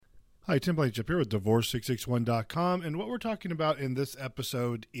Hi, Tim Blankenship here with Divorce661.com. And what we're talking about in this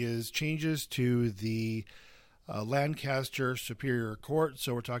episode is changes to the Lancaster Superior Court.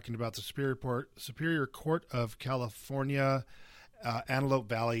 So we're talking about the Superior Court of California, Antelope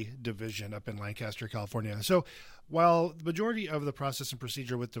Valley Division up in Lancaster, California. So while the majority of the process and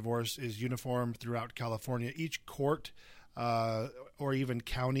procedure with divorce is uniform throughout California, each court or even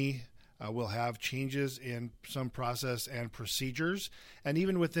county will have changes in some process and procedures. And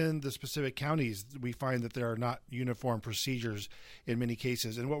even within the specific counties, we find that there are not uniform procedures in many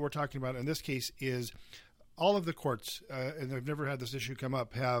cases. And what we're talking about in this case is all of the courts, and I've never had this issue come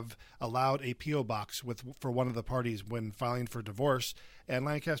up, have allowed a P.O. box for one of the parties when filing for divorce. And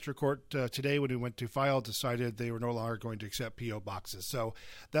Lancaster Court today, when we went to file, decided they were no longer going to accept P.O. boxes. So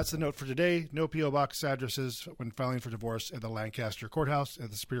that's the note for today. No P.O. box addresses when filing for divorce at the Lancaster Courthouse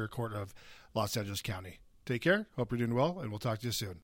at the Superior Court of Los Angeles County. Take care. Hope you're doing well, and we'll talk to you soon.